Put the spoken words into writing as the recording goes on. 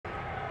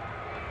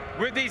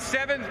With the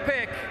 7th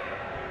pick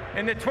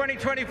in the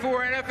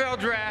 2024 NFL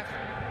Draft,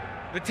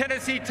 the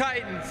Tennessee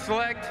Titans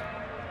select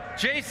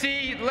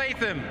J.C.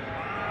 Latham,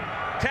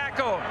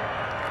 tackle,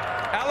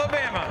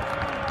 Alabama.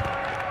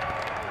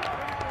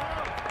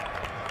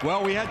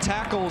 Well, we had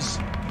tackles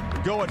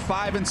go at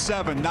 5 and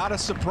 7. Not a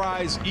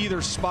surprise either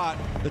spot.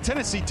 The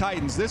Tennessee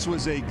Titans, this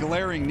was a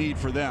glaring need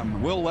for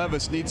them. Will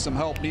Levis needs some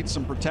help, needs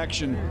some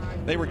protection.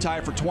 They were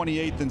tied for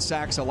 28th in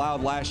sacks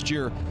allowed last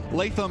year.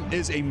 Latham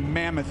is a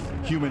mammoth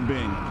human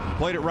being.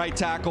 Played at right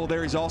tackle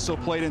there. He's also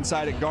played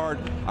inside at guard.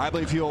 I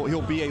believe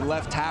he'll be a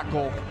left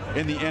tackle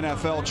in the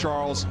NFL,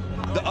 Charles.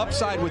 The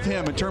upside with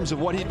him in terms of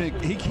what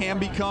he can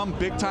become,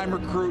 big-time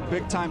recruit,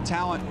 big-time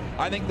talent,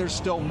 I think there's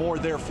still more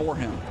there for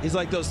him. He's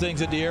like those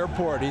things at the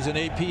airport. He's an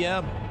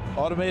APM,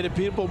 automated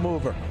people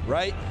mover,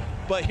 right?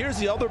 But here's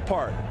the other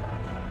part.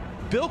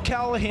 Bill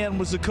Callahan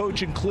was the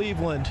coach in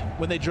Cleveland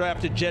when they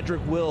drafted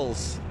Jedrick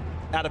Wills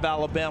out of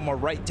Alabama,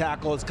 right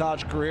tackle his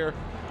college career.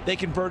 They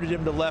converted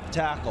him to left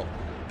tackle.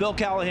 Bill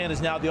Callahan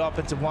is now the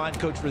offensive line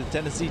coach for the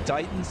Tennessee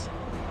Titans.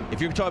 If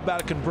you're talking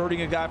about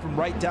converting a guy from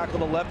right tackle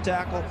to left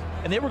tackle,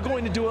 and they were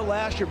going to do it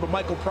last year, but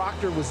Michael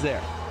Proctor was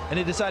there, and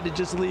they decided to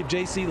just leave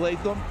J.C.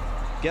 Latham.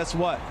 Guess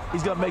what?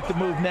 He's going to make the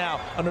move now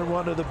under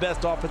one of the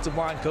best offensive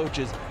line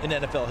coaches in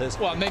NFL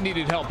history. Well, and they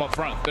needed help up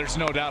front. There's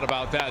no doubt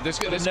about that. This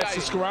guy is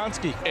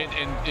Skoronski.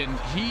 And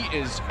he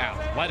is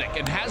athletic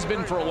and has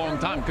been for a long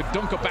time. Could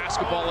dunk a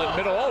basketball in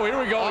middle. Oh, here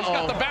we go. He's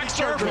got the back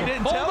surgery.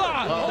 Hold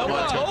on. No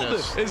one told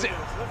him. Is it?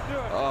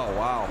 Oh,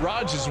 wow.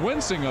 Raj is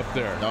wincing up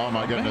there. Oh,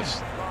 my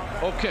goodness.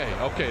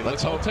 Okay.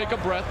 Let's all take a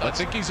breath. I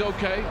think he's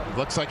okay.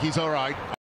 Looks like he's all right.